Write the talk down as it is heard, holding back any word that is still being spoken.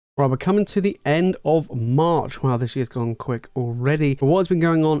Right, we're coming to the end of March. Wow, this year's gone quick already. But what's been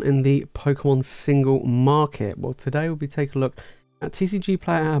going on in the Pokemon single market? Well, today we'll be taking a look at TCG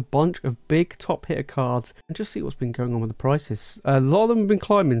Player, a bunch of big top hitter cards, and just see what's been going on with the prices. A lot of them have been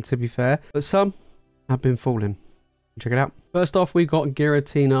climbing, to be fair, but some have been falling. Check it out. First off, we got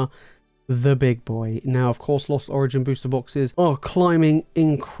Giratina, the big boy. Now, of course, Lost Origin booster boxes are climbing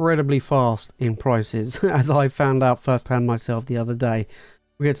incredibly fast in prices, as I found out firsthand myself the other day.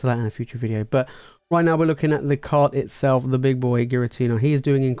 We'll get to that in a future video, but right now we're looking at the card itself, the big boy Giratina. He is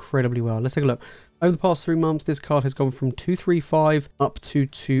doing incredibly well. Let's take a look. Over the past 3 months, this card has gone from 235 up to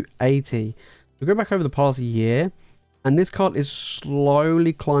 280. We go back over the past year, and this card is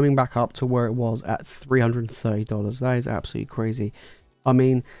slowly climbing back up to where it was at $330. That is absolutely crazy. I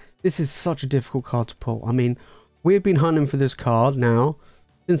mean, this is such a difficult card to pull. I mean, we've been hunting for this card now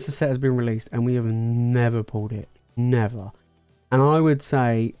since the set has been released, and we have never pulled it. Never. And I would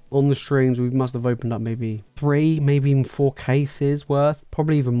say on the streams, we must have opened up maybe 3, maybe even 4 cases worth,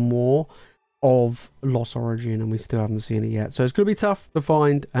 probably even more, of Lost Origin, and we still haven't seen it yet. So it's going to be tough to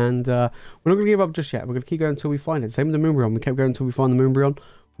find, and we're not going to give up just yet. We're going to keep going until we find it. Same with the Moonbryon. We kept going until we find the Moonbryon.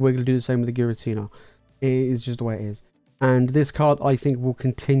 We're going to do the same with the Giratina. It is just the way it is. And this card, I think, will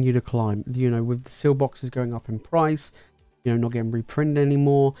continue to climb. You know, with the seal boxes going up in price, you know, not getting reprinted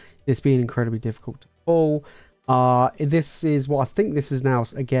anymore, it's being incredibly difficult to pull. This is what I think this is now,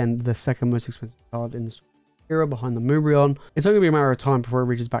 again, the second most expensive card in the era behind the Moonbryon. It's only going to be a matter of time before it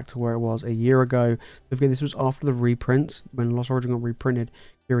reaches back to where it was a year ago. So again, this was after the reprints. When Lost Origin got reprinted,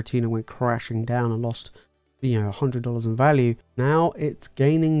 Giratina went crashing down and lost, you know, $100 in value. Now it's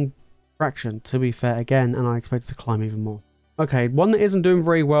gaining traction, to be fair, again, and I expect it to climb even more. Okay, one that isn't doing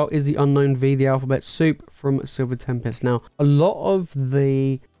very well is the Unknown V, the Alphabet Soup from Silver Tempest. Now, a lot of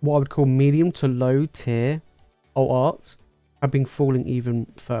the, what I would call medium to low tier alt arts have been falling even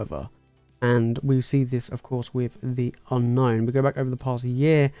further, and we see this of course with the Unknown. We go back over the past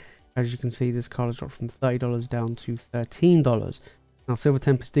year, as you can see, this card has dropped from $30 down to $13. Now, Silver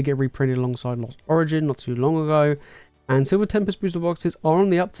Tempest did get reprinted alongside Lost Origin not too long ago, and Silver Tempest booster boxes are on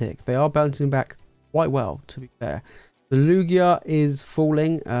the uptick. They are bouncing back quite well, to be fair. The Lugia is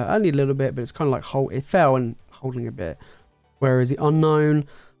falling only a little bit, but it's kind of like it fell and holding a bit, whereas the Unknown,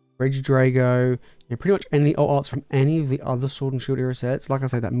 Regidrago, pretty much any alt arts from any of the other Sword and Shield era sets, like I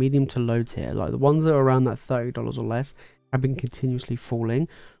say, that medium to low tier, like the ones that are around that $30 or less, have been continuously falling,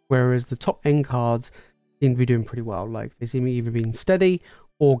 whereas the top end cards seem to be doing pretty well. Like, they seem to either being steady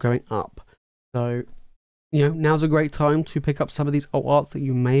or going up. So, you know, now's a great time to pick up some of these alt arts that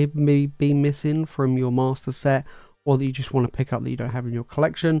you may be missing from your master set, or that you just want to pick up that you don't have in your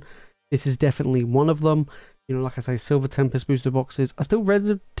collection. This is definitely one of them. You know, like I say, Silver Tempest booster boxes are still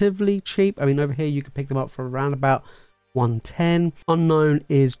relatively cheap. I mean, over here you can pick them up for around about $110. Unknown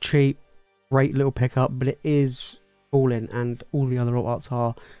is cheap, great little pickup, but it is falling, and all the other alt arts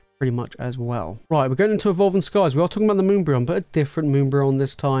are pretty much as well. Right, we're going into Evolving Skies. We are talking about the Moonbryon, but a different Moonbryon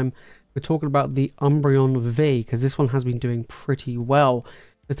this time. We're talking about the Umbreon V, because this one has been doing pretty well.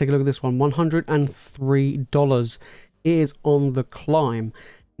 Let's take a look at this one. $103. It is on the climb.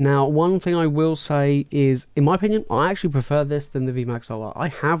 Now, one thing I will say is, in my opinion, I actually prefer this than the VMAX OR. I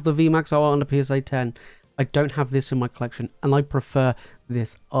have the VMAX OR under PSA 10. I don't have this in my collection, and I prefer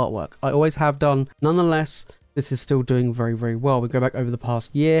this artwork. I always have done. Nonetheless, this is still doing very, very well. We go back over the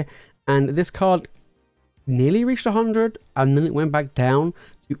past year, and this card nearly reached 100, and then it went back down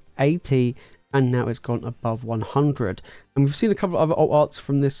to 80, and now it's gone above 100. And we've seen a couple of other alt arts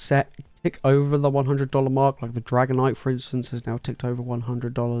from this set tick over the $100 mark, like the Dragonite, for instance, has now ticked over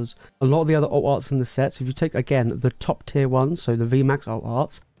 $100. A lot of the other alt arts in the sets, if you take, again, the top tier ones, so the VMAX alt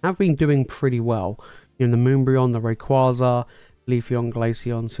arts, have been doing pretty well. You know, the Moonbryon, the Rayquaza, Leafeon,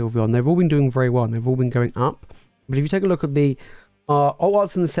 Glaceon, Sylveon, they've all been doing very well, and they've all been going up. But if you take a look at the alt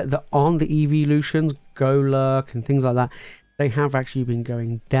arts in the set that aren't the evolutions, Golurk and things like that, they have actually been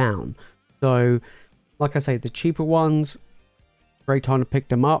going down. So, like I say, the cheaper ones, great time to pick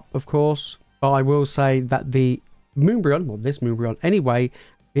them up, of course. But I will say that the Moonbryon, well, this Moonbryon anyway,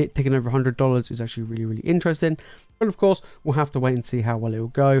 it ticking over $100 is actually really, really interesting. But of course, we'll have to wait and see how well it will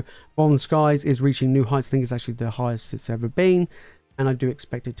go. Evolving Skies is reaching new heights. I think it's actually the highest it's ever been, and I do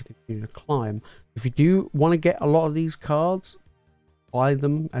expect it to continue to climb. If you do want to get a lot of these cards, buy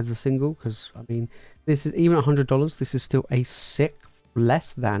them as a single, because, I mean, this is even $100. This is still a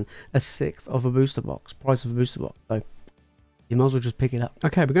less than a sixth of a booster box, price of a booster box. So you might as well just pick it up.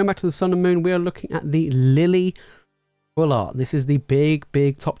 Okay, we're going back to the Sun and Moon. We are looking at the Lily Full Art. This is the big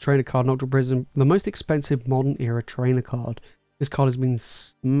top trainer card in Ultra Prism, the most expensive modern era trainer card. This card has been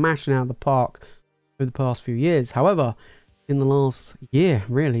smashing out of the park over the past few years. However, in the last year,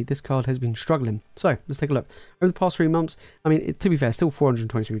 really. This card has been struggling. So let's take a look. Over the past 3 months, I mean, to be fair, still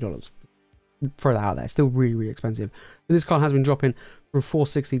 $423. Throw that out there. Still really, really expensive. But this card has been dropping from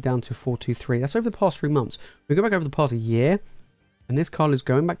 460 down to 423. That's over the past 3 months. We go back over the past year, and this card is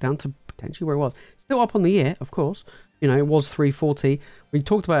going back down to potentially where it was. Still up on the year, of course. You know, it was 340. We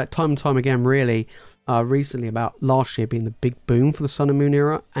talked about it time and time again, really, recently, about last year being the big boom for the Sun and Moon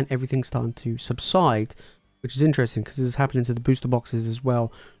era, and everything's starting to subside, which is interesting because this is happening to the booster boxes as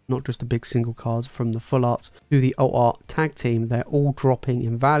well, not just the big single cards. From the full arts to the alt art tag team, they're all dropping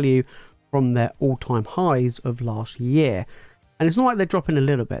in value from their all-time highs of last year. And it's not like they're dropping a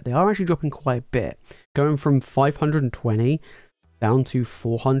little bit. They are actually dropping quite a bit, going from 520 down to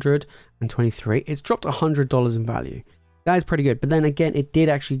 423. It's dropped $100 in value. That is pretty good. But then again, it did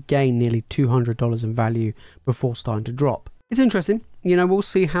actually gain nearly $200 in value before starting to drop. It's interesting. You know, we'll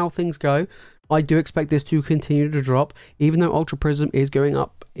see how things go. I do expect this to continue to drop, even though Ultra Prism is going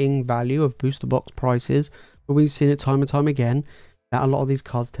up in value of booster box prices. But we've seen it time and time again that a lot of these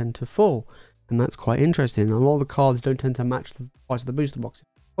cards tend to fall. And that's quite interesting. A lot of the cards don't tend to match the price of the booster boxes.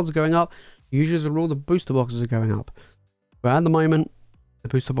 Cards are going up. Usually as a rule, the booster boxes are going up. But at the moment, the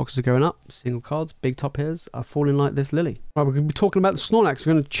booster boxes are going up. Single cards, big top hitters are falling like this lily. Right, we're going to be talking about the Snorlax.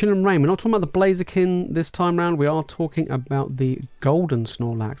 We're going to chill and rain. We're not talking about the Blaziken this time around. We are talking about the Golden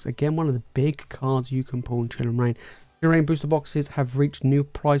Snorlax. Again, one of the big cards you can pull in chill and rain. Chill and rain booster boxes have reached new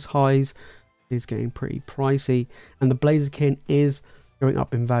price highs. It's getting pretty pricey. And the Blaziken is going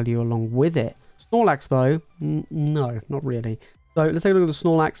up in value along with it. Snorlax, though, no, not really. So let's take a look at the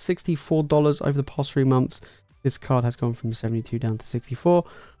Snorlax. $64 over the past 3 months. This card has gone from 72 down to 64.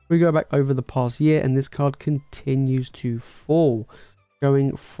 We go back over the past year, and this card continues to fall,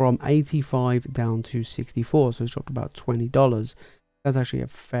 going from 85 down to 64. So it's dropped about $20. That's actually a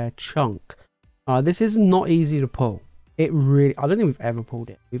fair chunk. This is not easy to pull. It really, I don't think we've ever pulled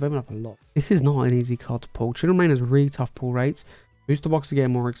it. We've opened up a lot. This is not an easy card to pull. Chill and Rain has really tough pull rates. Booster boxes are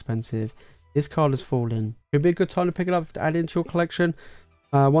getting more expensive. This card has fallen. Could be a good time to pick it up to add into your collection.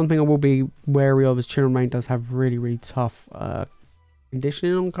 One thing I will be wary of is Chill and Rain does have really, really tough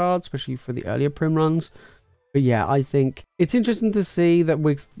conditioning on cards, especially for the earlier Prim runs. But yeah, I think it's interesting to see that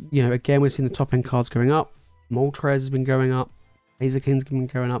we've, you know, again, we've seen the top end cards going up. Moltres has been going up. Blaziken's been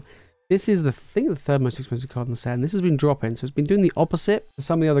going up. This is the thing, the third most expensive card in the set, and this has been dropping. So it's been doing the opposite to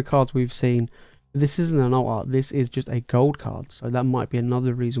some of the other cards we've seen. This isn't an alt art. This is just a gold card. So that might be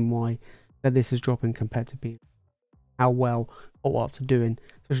another reason why that this is dropping compared to being how well alt arts are doing,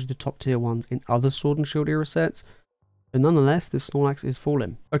 especially the top tier ones in other Sword and Shield era sets. But nonetheless, this Snorlax is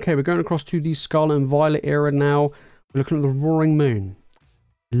falling. Okay, we're going across to the Scarlet and Violet era now. We're looking at the Roaring Moon.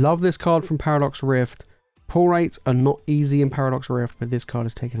 Love this card from Paradox Rift. Pull rates are not easy in Paradox Rift, but this card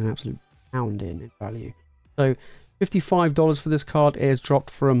has taken an absolute pounding in value. So $55 for this card. It has dropped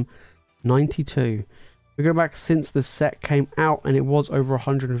from 92. We go back since the set came out, and it was over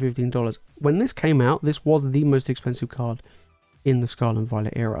 $115. When this came out, this was the most expensive card in the Scarlet and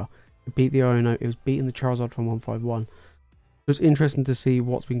Violet era. It beat the Ono. It was beating the Charizard from 151. It was interesting to see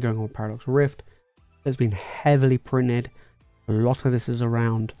what's been going on with Paradox Rift. It's been heavily printed. A lot of this is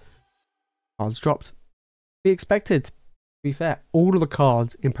around cards dropped. Be expected, to be fair. All of the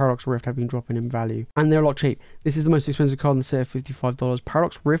cards in Paradox Rift have been dropping in value, and they're a lot cheap. This is the most expensive card in the set, $55.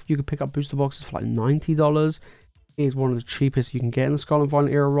 Paradox Rift, you could pick up booster boxes for like $90. It is one of the cheapest you can get in the Scarlet and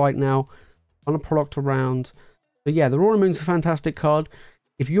Violet era right now. On a product around. But yeah, the Roaring Moon's a fantastic card.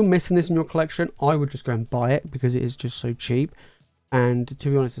 If you're missing this in your collection, I would just go and buy it because it is just so cheap. And to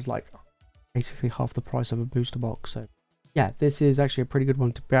be honest, it's like basically half the price of a booster box. So yeah, this is actually a pretty good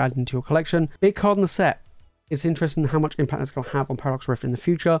one to add into your collection. Big card in the set. It's interesting how much impact it's going to have on Paradox Rift in the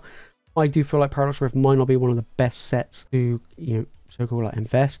future. I do feel like Paradox Rift might not be one of the best sets to, you know, so-called like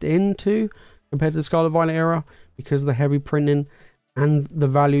invest into compared to the Scarlet Violet era because of the heavy printing and the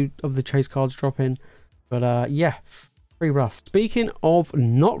value of the chase cards dropping. But yeah, pretty rough. Speaking of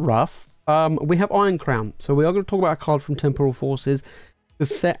not rough, we have Iron Crown. So we are going to talk about a card from Temporal Forces. The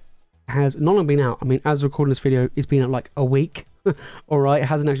set has not only been out, I mean, as recording this video, it's been out like a week. All right, it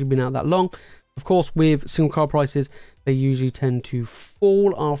hasn't actually been out that long. Of course, with single card prices, they usually tend to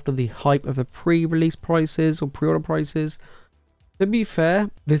fall after the hype of the pre-release prices or pre-order prices. To be fair,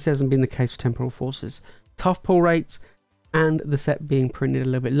 this hasn't been the case for Temporal Forces. Tough pull rates and the set being printed a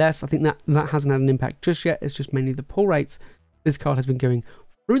little bit less. I think that hasn't had an impact just yet. It's just mainly the pull rates. This card has been going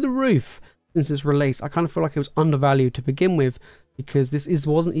through the roof since its release. I kind of feel like it was undervalued to begin with because this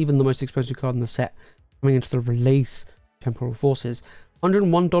wasn't even the most expensive card in the set coming into the release. Temporal Forces,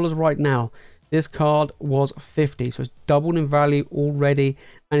 $101 right now. This card was 50, so it's doubled in value already,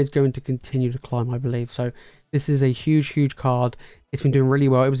 and it's going to continue to climb, I believe. So this is a huge card. It's been doing really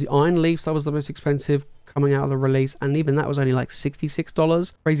well. It was the Iron Leafs that was the most expensive coming out of the release, and even that was only like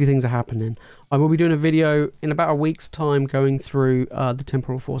 $66. Crazy things are happening. I will be doing a video in about a week's time going through the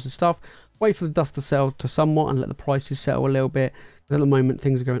Temporal Forces stuff. Wait for the dust to settle to somewhat and let the prices settle a little bit. At the moment,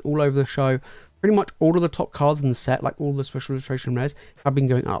 things are going all over the show. Pretty much all of the top cards in the set, like all the special illustration rares, have been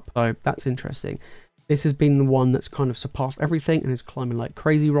going up. So that's interesting. This has been the one that's kind of surpassed everything and is climbing like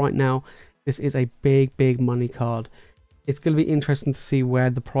crazy right now. This is a big money card. It's going to be interesting to see where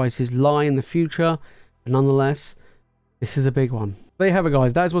the prices lie in the future. But nonetheless, this is a big one. There you have it,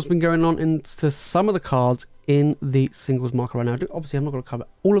 guys. That is what's been going on into some of the cards in the singles market right now. Obviously, I'm not going to cover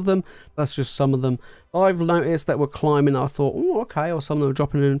all of them. That's just some of them. I've noticed that we're climbing. I thought, oh, okay. Or some of them are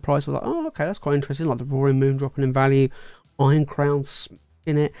dropping in price. I was like, oh, okay, that's quite interesting. Like the Roaring Moon dropping in value. Iron Crown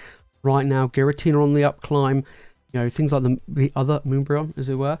in it right now. Giratina on the up climb. You know, things like the other Moonbryon, as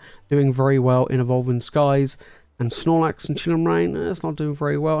it were, doing very well in Evolving Skies. And Snorlax and Chill and Rain, it's not doing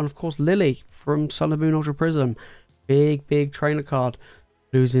very well. And of course, Lily from Sun and Moon Ultra Prism. Big trainer card,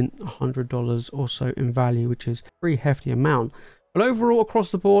 losing $100 or so in value, which is a pretty hefty amount. But overall,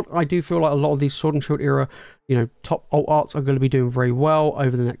 across the board, I do feel like a lot of these Sword and Shield era, you know, top alt arts are going to be doing very well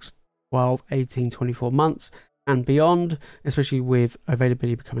over the next 12, 18, 24 months and beyond, especially with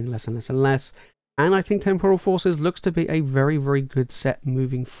availability becoming less and less. And I think Temporal Forces looks to be a very good set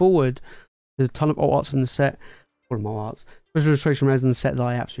moving forward. There's a ton of alt arts in the set. All of my arts. Special illustration rares in the set that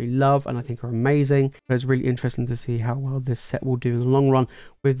I absolutely love and I think are amazing. So it's really interesting to see how well this set will do in the long run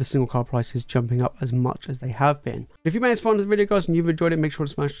with the single card prices jumping up as much as they have been. If you managed to find this video, guys, and you've enjoyed it, make sure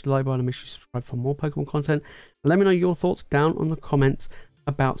to smash the like button and make sure you subscribe for more Pokemon content. And let me know your thoughts down on the comments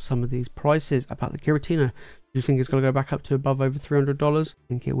about some of these prices. About the Giratina, do you think it's going to go back up to above over $300? I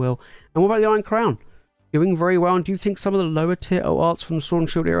think it will. And what about the Iron Crown? Doing very well, and do you think some of the lower tier arts from the Sword and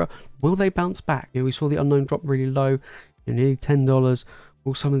Shield era, will they bounce back? You know, we saw the Unknown drop really low, you know, nearly $10.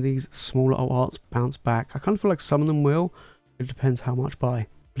 Will some of these smaller arts bounce back? I kind of feel like some of them will. It depends how much by.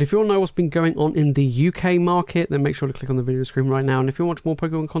 But if you want to know what's been going on in the UK market, then make sure to click on the video screen right now. And if you want more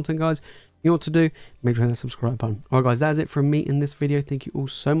Pokemon content, guys, you know what to do. Make sure to hit that subscribe button. Alright, guys, that is it from me in this video. Thank you all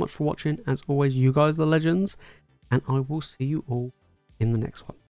so much for watching. As always, you guys are the legends, and I will see you all in the next one.